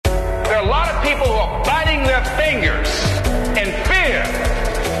people who are biting their fingers in fear.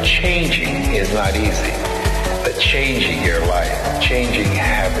 Changing is not easy, but changing your life, changing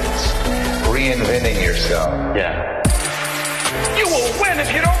habits, reinventing yourself. Yeah. You will win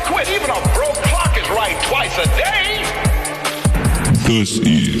if you don't quit. Even a broke clock is right twice a day. This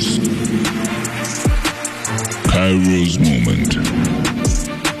is Kairos Moment.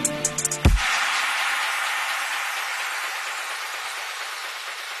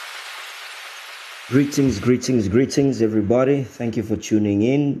 Greetings, everybody. Thank you for tuning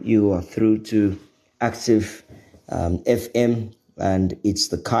in. You are through to Active FM, and it's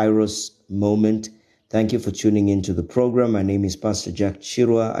the Kairos Moment. Thank you for tuning into the program. My name is Pastor Jack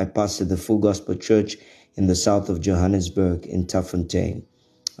Chirwa. I pastor the Full Gospel Church in the south of Johannesburg in Taffontein.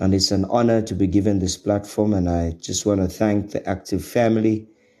 And it's an honor to be given this platform, and I just want to thank the Active family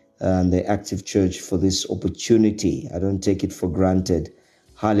and the Active Church for this opportunity. I don't take it for granted.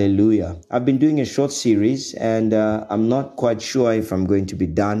 Hallelujah. I've been doing a short series, and I'm not quite sure if I'm going to be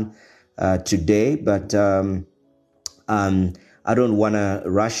done today, but I don't want to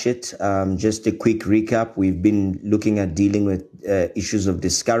rush it. Just a quick recap. We've been looking at dealing with issues of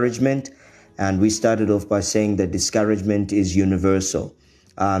discouragement, and we started off by saying that discouragement is universal.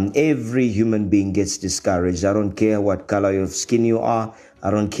 Every human being gets discouraged. I don't care what color of skin you are. I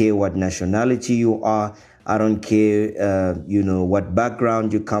don't care what nationality you are. I don't care, what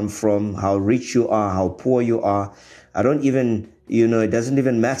background you come from, how rich you are, how poor you are. I don't even, it doesn't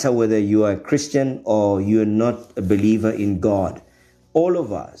even matter whether you are a Christian or you're not a believer in God. All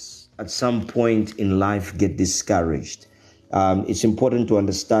of us at some point in life get discouraged. It's important to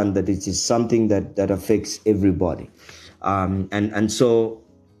understand that it is something that affects everybody. And so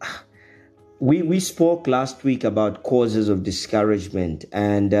we spoke last week about causes of discouragement,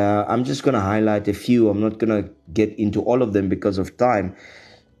 and I'm just going to highlight a few. I'm not going to get into all of them because of time.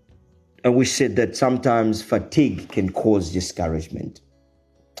 And we said that sometimes fatigue can cause discouragement.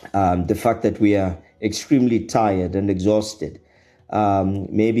 The fact that we are extremely tired and exhausted.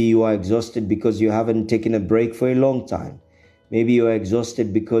 Maybe you are exhausted because you haven't taken a break for a long time. Maybe you are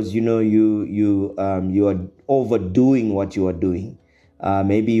exhausted because you are overdoing what you are doing.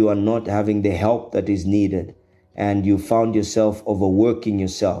 Maybe you are not having the help that is needed, and you found yourself overworking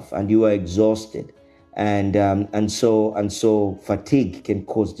yourself, and you are exhausted, and so fatigue can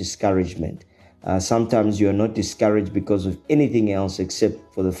cause discouragement. Sometimes you are not discouraged because of anything else except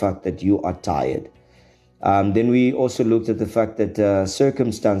for the fact that you are tired. Then we also looked at the fact that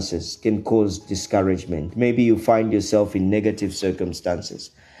circumstances can cause discouragement. Maybe you find yourself in negative circumstances.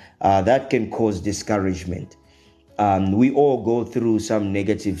 That can cause discouragement. We all go through some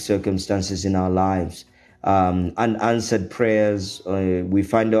negative circumstances in our lives. Unanswered prayers. We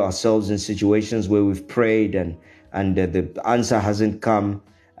find ourselves in situations where we've prayed and the answer hasn't come,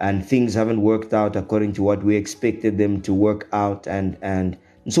 and things haven't worked out according to what we expected them to work out, and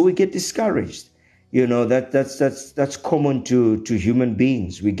so we get discouraged. That's common to human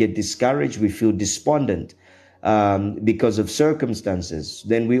beings. We get discouraged. We feel despondent because of circumstances.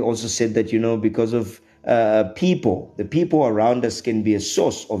 Then we also said that because of people, the people around us can be a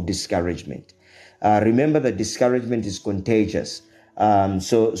source of discouragement. Remember that discouragement is contagious.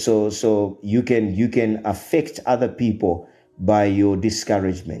 So you can affect other people by your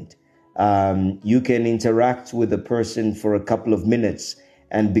discouragement. You can interact with a person for a couple of minutes,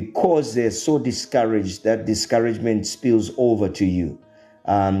 and because they're so discouraged, that discouragement spills over to you.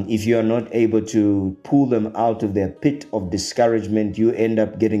 If you are not able to pull them out of their pit of discouragement, you end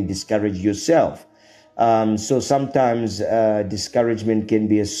up getting discouraged yourself. So sometimes discouragement can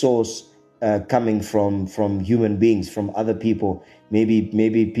be a source coming from human beings, from other people.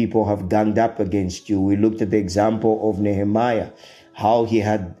 Maybe people have ganged up against you. We looked at the example of Nehemiah, how he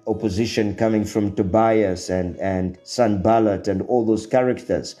had opposition coming from Tobias and Sanballat and all those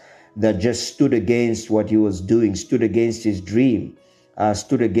characters that just stood against what he was doing, stood against his dream,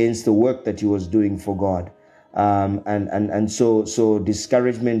 stood against the work that he was doing for God. So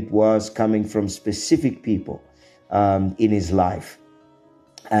discouragement was coming from specific people in his life.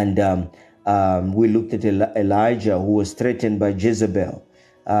 And we looked at Elijah, who was threatened by Jezebel,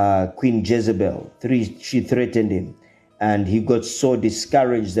 Queen Jezebel. She threatened him, and he got so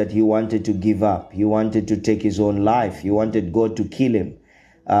discouraged that he wanted to give up. He wanted to take his own life. He wanted God to kill him.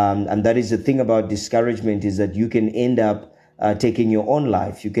 And that is the thing about discouragement, is that you can end up taking your own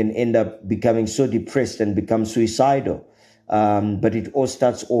life. You can end up becoming so depressed and become suicidal. But it all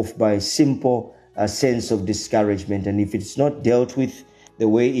starts off by a simple sense of discouragement. And if it's not dealt with the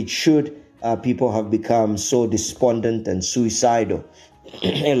way it should, people have become so despondent and suicidal.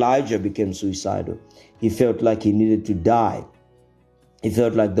 Elijah became suicidal. He felt like he needed to die. He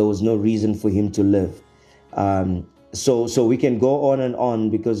felt like there was no reason for him to live. So we can go on and on,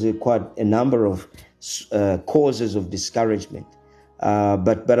 because there are quite a number of causes of discouragement.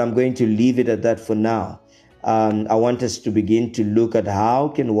 But I'm going to leave it at that for now. I want us to begin to look at how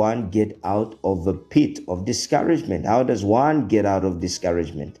can one get out of a pit of discouragement. How does one get out of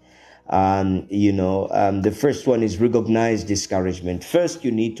discouragement? The first one is recognize discouragement. First,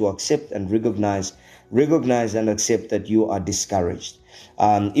 you need to accept and recognize and accept that you are discouraged.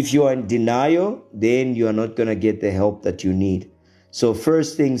 If you are in denial, then you are not going to get the help that you need. So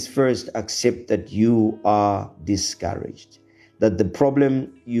first things first, accept that you are discouraged, that the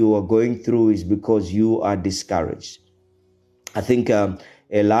problem you are going through is because you are discouraged. I think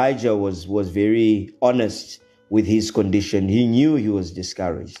Elijah was very honest with his condition. He knew he was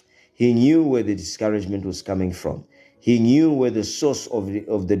discouraged. He knew where the discouragement was coming from. He knew where the source of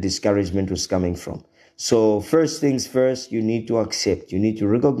the discouragement was coming from. So first things first, you need to accept. You need to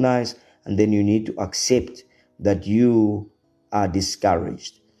recognize, and then you need to accept that you are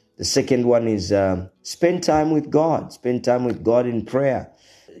discouraged. The second one is spend time with God. Spend time with God in prayer.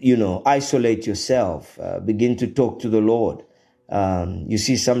 Isolate yourself. Begin to talk to the Lord. You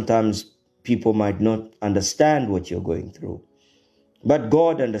see, sometimes people might not understand what you're going through, but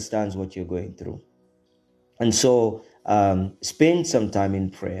God understands what you're going through. And so spend some time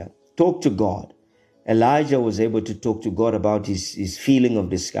in prayer. Talk to God. Elijah was able to talk to God about his feeling of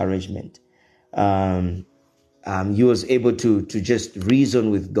discouragement. He was able to just reason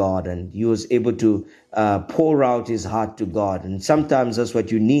with God, and he was able to pour out his heart to God. And sometimes that's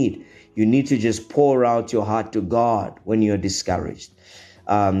what you need. You need to just pour out your heart to God when you're discouraged.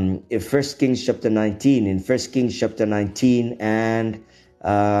 In 1 Kings chapter 19, and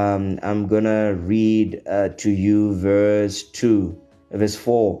I'm going to read to you verse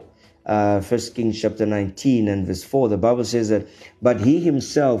 4. 1 Kings chapter 19 and verse 4, the Bible says that, but he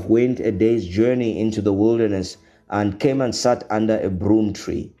himself went a day's journey into the wilderness and came and sat under a broom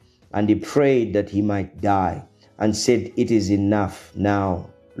tree. And he prayed that he might die, and said, it is enough now,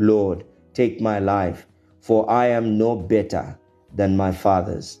 Lord, take my life, for I am no better than my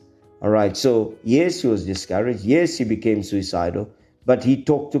fathers. All right. So yes, he was discouraged. Yes, he became suicidal, but he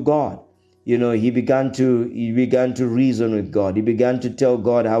talked to God. He began to reason with God. He began to tell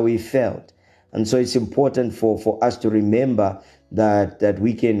God how he felt. And so it's important for us to remember that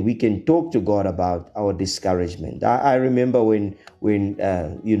we can talk to God about our discouragement. I remember when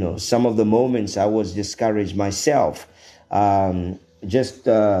some of the moments I was discouraged myself. Just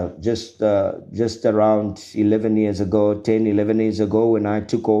around 11 years ago, when I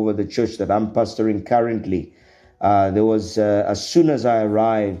took over the church that I'm pastoring currently. There was, as soon as I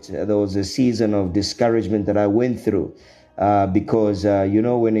arrived, there was a season of discouragement that I went through because,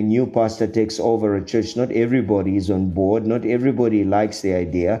 when a new pastor takes over a church, not everybody is on board. Not everybody likes the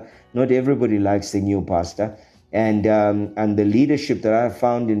idea. Not everybody likes the new pastor. And the leadership that I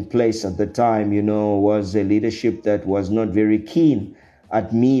found in place at the time, was a leadership that was not very keen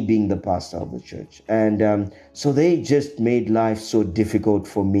at me being the pastor of the church. And so they just made life so difficult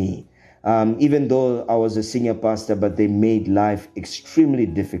for me. Even though I was a senior pastor, but they made life extremely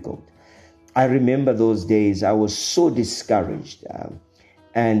difficult. I remember those days. I was so discouraged.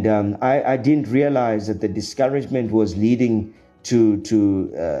 I didn't realize that the discouragement was leading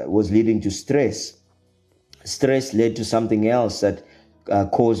to stress. Stress led to something else that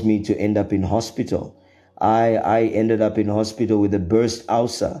caused me to end up in hospital. I ended up in hospital with a burst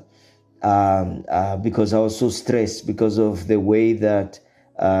ulcer because I was so stressed because of the way that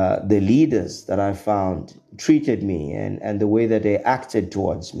the leaders that I found treated me and the way that they acted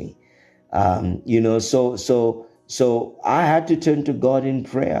towards me. So I had to turn to God in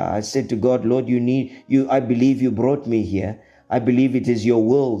prayer. I said to God, Lord, I believe you brought me here. I believe it is your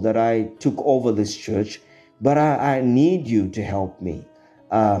will that I took over this church, but I need you to help me.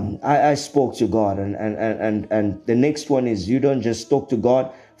 I spoke to God, and the next one is, you don't just talk to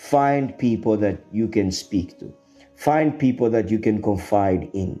God, find people that you can speak to. Find people that you can confide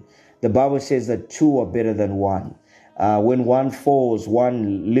in. The Bible says that two are better than one. When one falls,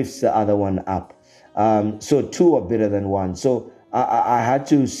 one lifts the other one up. So two are better than one. So I had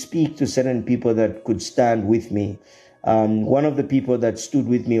to speak to certain people that could stand with me. One of the people that stood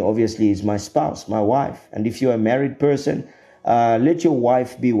with me, obviously, is my spouse, my wife. And if you're a married person, let your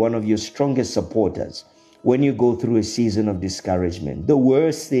wife be one of your strongest supporters when you go through a season of discouragement. The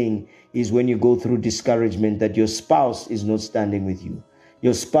worst thing is when you go through discouragement that your spouse is not standing with you.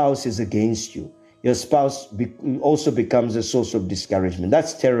 Your spouse is against you. Your spouse also becomes a source of discouragement.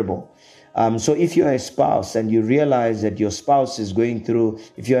 That's terrible. So if you're a spouse and you realize that your spouse is going through,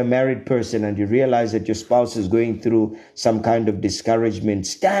 if you're a married person and you realize that your spouse is going through some kind of discouragement,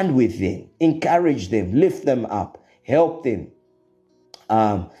 stand with them, encourage them, lift them up, help them,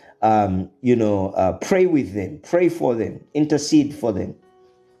 pray with them, pray for them, intercede for them,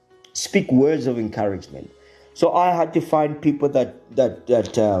 speak words of encouragement. So I had to find people that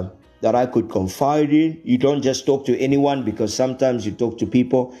I could confide in. You don't just talk to anyone, because sometimes you talk to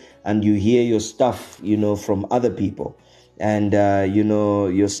people and you hear your stuff, from other people, and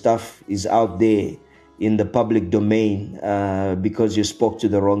your stuff is out there in the public domain because you spoke to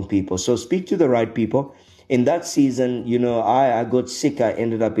the wrong people. So speak to the right people. In that season, I got sick. I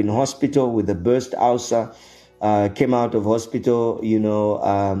ended up in hospital with a burst ulcer. Came out of hospital,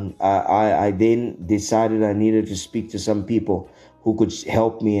 I then decided I needed to speak to some people who could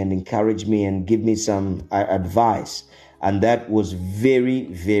help me and encourage me and give me some advice. And that was very,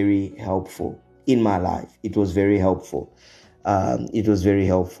 very helpful in my life. It was very helpful.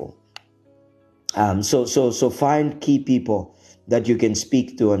 So find key people that you can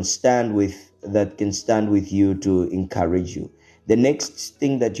speak to and stand with, that can stand with you to encourage you. The next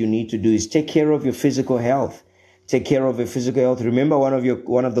thing that you need to do is take care of your physical health. Take care of your physical health. Remember, one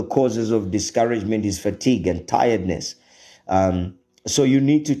of the causes of discouragement is fatigue and tiredness. So you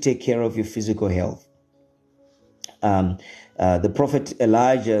need to take care of your physical health. The prophet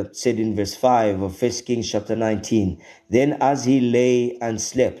Elijah said in verse 5 of 1 Kings chapter 19, then as he lay and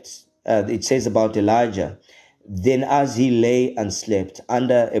slept, it says about Elijah, then as he lay and slept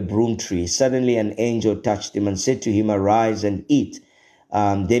under a broom tree, suddenly an angel touched him and said to him, arise and eat.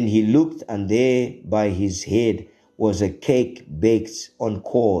 Then he looked, and there by his head was a cake baked on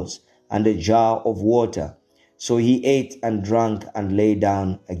coals and a jar of water. So he ate and drank and lay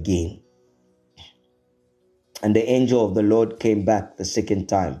down again. And the angel of the Lord came back the second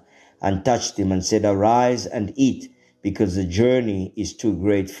time and touched him and said, arise and eat, because the journey is too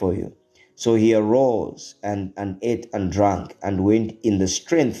great for you. So he arose and ate and drank and went in the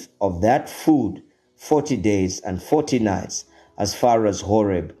strength of that food 40 days and 40 nights as far as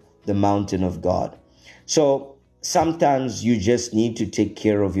Horeb, the mountain of God. So sometimes you just need to take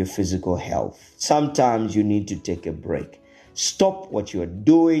care of your physical health. Sometimes you need to take a break. Stop what you're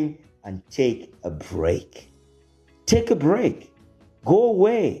doing and take a break. Take a break. Go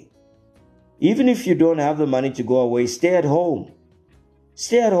away. Even if you don't have the money to go away, stay at home.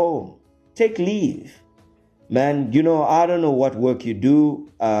 Stay at home. Take leave. Man, I don't know what work you do.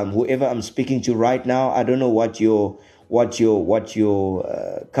 Whoever I'm speaking to right now, I don't know what your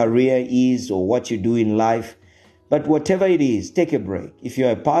career is or what you do in life. But whatever it is, take a break. If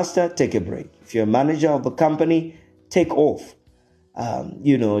you're a pastor, take a break. If you're a manager of a company, take off.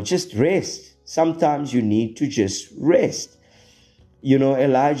 Just rest. Sometimes you need to just rest.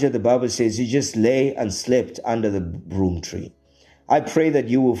 Elijah, the Bible says, he just lay and slept under the broom tree. I pray that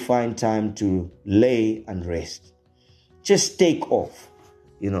you will find time to lay and rest. Just take off.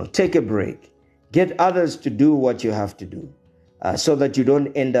 Take a break. Get others to do what you have to do so that you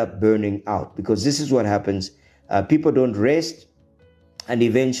don't end up burning out. Because this is what happens. People don't rest, and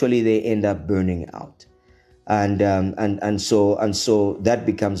eventually they end up burning out. And so that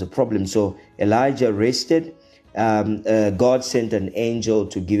becomes a problem. So Elijah rested. God sent an angel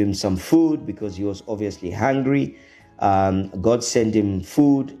to give him some food because he was obviously hungry. God sent him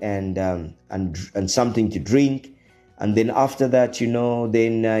food and something to drink. And then after that,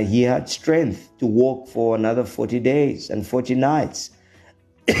 then he had strength to walk for another 40 days and 40 nights.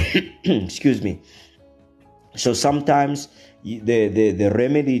 Excuse me. So sometimes the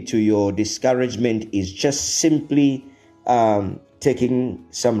remedy to your discouragement is just simply taking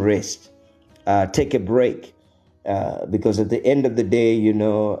some rest. Take a break. Because at the end of the day,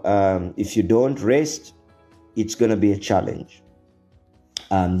 if you don't rest, it's going to be a challenge.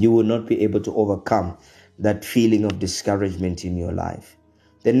 You will not be able to overcome that feeling of discouragement in your life.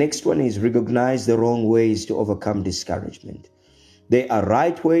 The next one is recognize the wrong ways to overcome discouragement. There are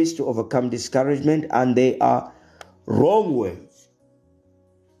right ways to overcome discouragement, and there are wrong ways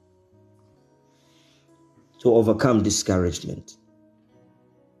to overcome discouragement.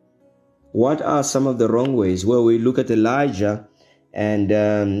 What are some of the wrong ways? Well, we look at Elijah, and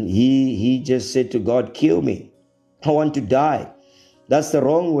he just said to God, kill me. I want to die. That's the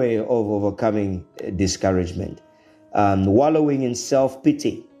wrong way of overcoming discouragement. Wallowing in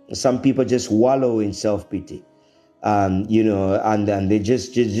self-pity. Some people just wallow in self-pity. And they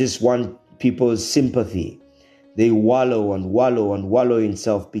just want people's sympathy. They wallow in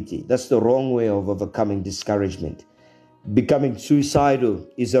self-pity. That's the wrong way of overcoming discouragement. Becoming suicidal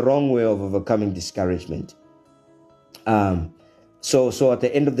is the wrong way of overcoming discouragement. So at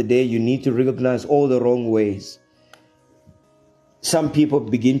the end of the day, you need to recognize all the wrong ways. Some people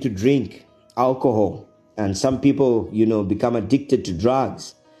begin to drink alcohol, and some people, become addicted to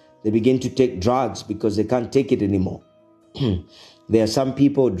drugs. They begin to take drugs because they can't take it anymore. There are some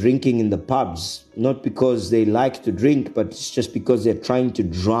people drinking in the pubs, not because they like to drink, but it's just because they're trying to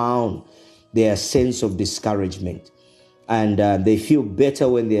drown their sense of discouragement. And they feel better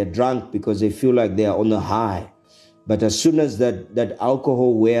when they're drunk because they feel like they're on a high. But as soon as that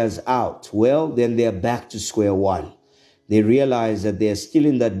alcohol wears out, well, then they're back to square one. They realize that they're still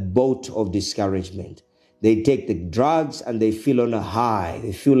in that boat of discouragement. They take the drugs and they feel on a high.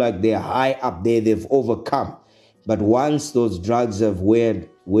 They feel like they're high up there, they've overcome. But once those drugs have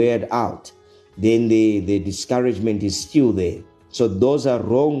weared out, then the discouragement is still there. So those are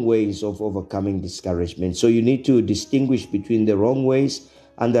wrong ways of overcoming discouragement. So you need to distinguish between the wrong ways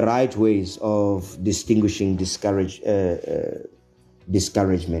and the right ways of distinguishing discouragement,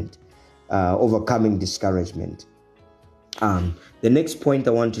 overcoming discouragement. The next point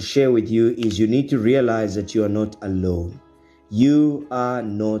I want to share with you is you need to realize that you are not alone. You are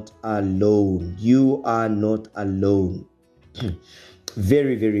not alone. You are not alone.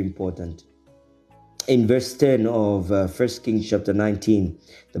 Very, very important. In verse 10 of 1 Kings chapter 19,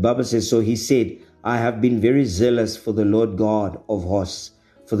 the Bible says, so he said, I have been very zealous for the Lord God of hosts,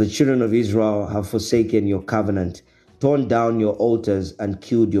 for the children of Israel have forsaken your covenant, torn down your altars, and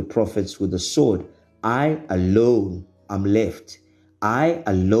killed your prophets with the sword. I alone am left. I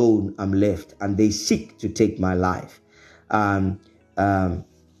alone am left, and they seek to take my life.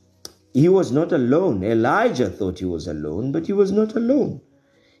 He was not alone. Elijah thought he was alone, but he was not alone.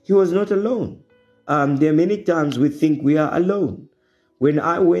 He was not alone. There are many times we think we are alone. When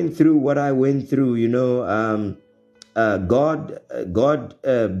I went through what I went through, God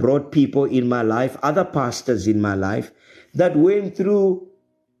brought people in my life, other pastors in my life, that went through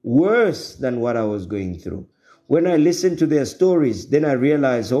worse than what I was going through. When I listened to their stories, then I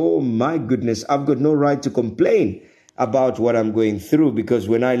realized, oh my goodness, I've got no right to complain about what I'm going through, because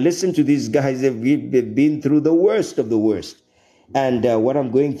when I listen to these guys, they've been through the worst of the worst. And what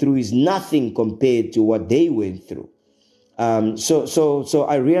I'm going through is nothing compared to what they went through. So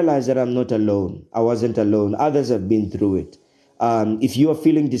I realized that I'm not alone. I wasn't alone. Others have been through it. If you are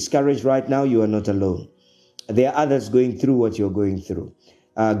feeling discouraged right now, you are not alone. There are others going through what you're going through.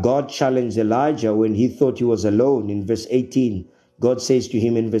 God challenged Elijah when he thought he was alone. In verse 18, God says to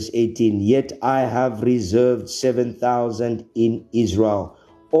him in verse 18, yet I have reserved 7,000 in Israel,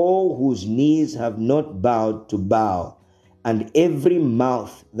 all whose knees have not bowed to bow, and every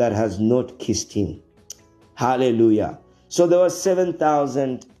mouth that has not kissed him. Hallelujah. So there were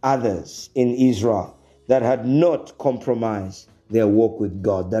 7,000 others in Israel that had not compromised their walk with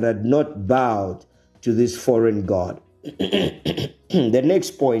God, that had not bowed to this foreign God. The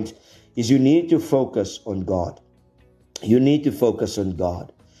next point is you need to focus on God. You need to focus on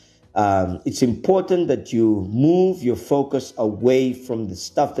God. It's important that you move your focus away from the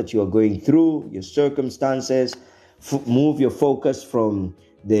stuff that you are going through, your circumstances. Move your focus from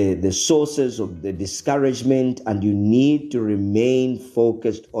the sources of the discouragement, and you need to remain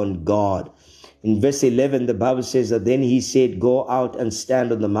focused on God. In verse 11, the Bible says that then he said, go out and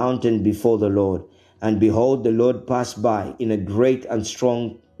stand on the mountain before the Lord. And behold, the Lord passed by in a great and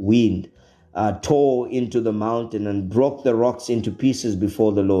strong wind, tore into the mountain and broke the rocks into pieces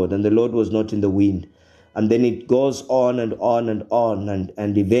before the Lord. And the Lord was not in the wind. And then it goes on and on and on.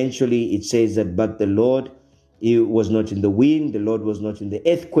 And eventually it says that, but the Lord, he was not in the wind, the Lord was not in the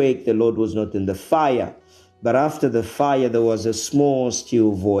earthquake, the Lord was not in the fire. But after the fire, there was a small,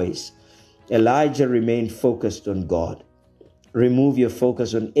 still voice. Elijah remained focused on God. Remove your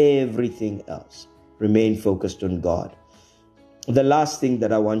focus on everything else. Remain focused on God. The last thing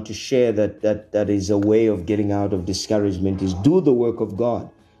that I want to share that is a way of getting out of discouragement is do the work of God.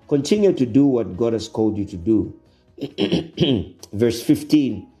 Continue to do what God has called you to do. Verse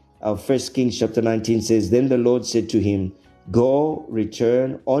 15 of 1 Kings chapter 19 says, then the Lord said to him, go,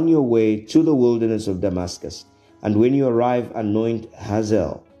 return on your way to the wilderness of Damascus. And when you arrive, anoint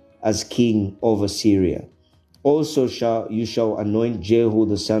Hazael as king over Syria. Also you shall anoint Jehu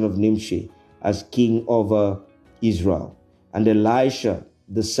the son of Nimshi as king over Israel. And Elisha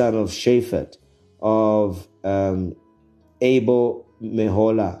the son of Shaphat of Abel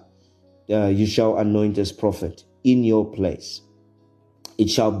Meholah you shall anoint as prophet in your place. It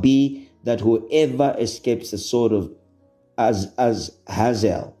shall be that whoever escapes the sword of as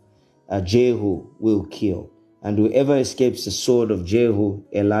Hazael, Jehu will kill. And whoever escapes the sword of Jehu,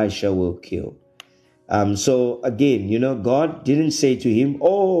 Elisha will kill. So again, God didn't say to him,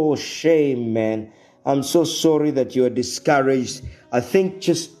 oh, shame, man. I'm so sorry that you're discouraged. I think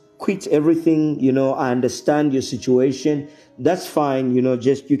just quit everything. I understand your situation. That's fine.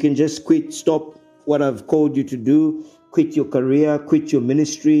 You can just quit, stop what I've called you to do, quit your career, quit your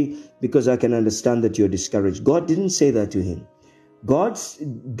ministry, because I can understand that you're discouraged. God didn't say that to him. God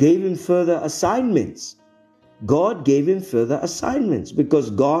gave him further assignments. God gave him further assignments because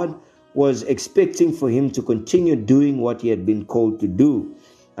God was expecting for him to continue doing what he had been called to do.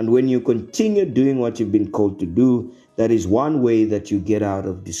 And when you continue doing what you've been called to do, that is one way that you get out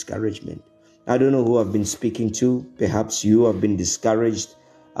of discouragement. I don't know who I've been speaking to. Perhaps you have been discouraged.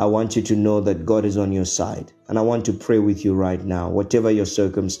 I want you to know that God is on your side. And I want to pray with you right now, whatever your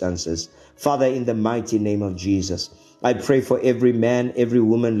circumstances. Father, in the mighty name of Jesus, I pray for every man, every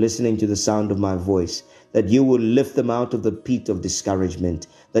woman listening to the sound of my voice, that you will lift them out of the pit of discouragement,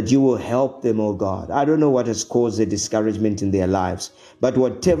 that you will help them, oh God. I don't know what has caused the discouragement in their lives, but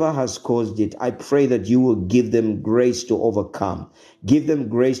whatever has caused it, I pray that you will give them grace to overcome. Give them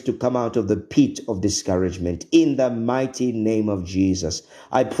grace to come out of the pit of discouragement in the mighty name of Jesus.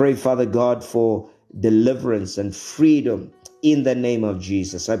 I pray, Father God, for deliverance and freedom in the name of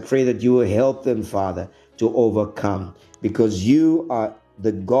Jesus. I pray that you will help them, Father, to overcome, because you are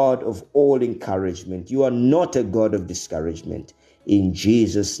the God of all encouragement. You are not a God of discouragement. In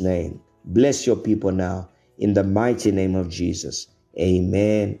Jesus' name, bless your people now in the mighty name of Jesus.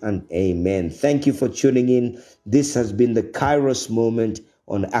 Amen and amen. Thank you for tuning in. This has been the Kairos Moment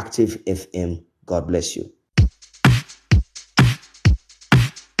on Active FM. God bless you.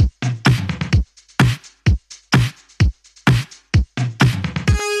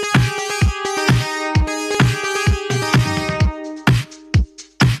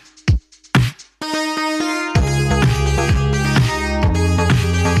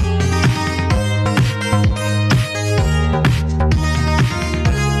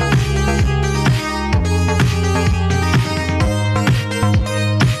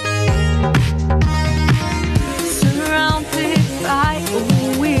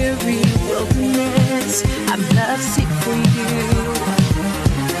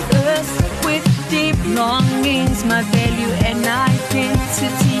 Longings, my value and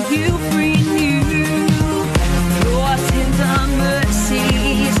identity you renew. Your tender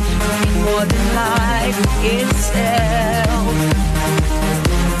mercies, more than life itself.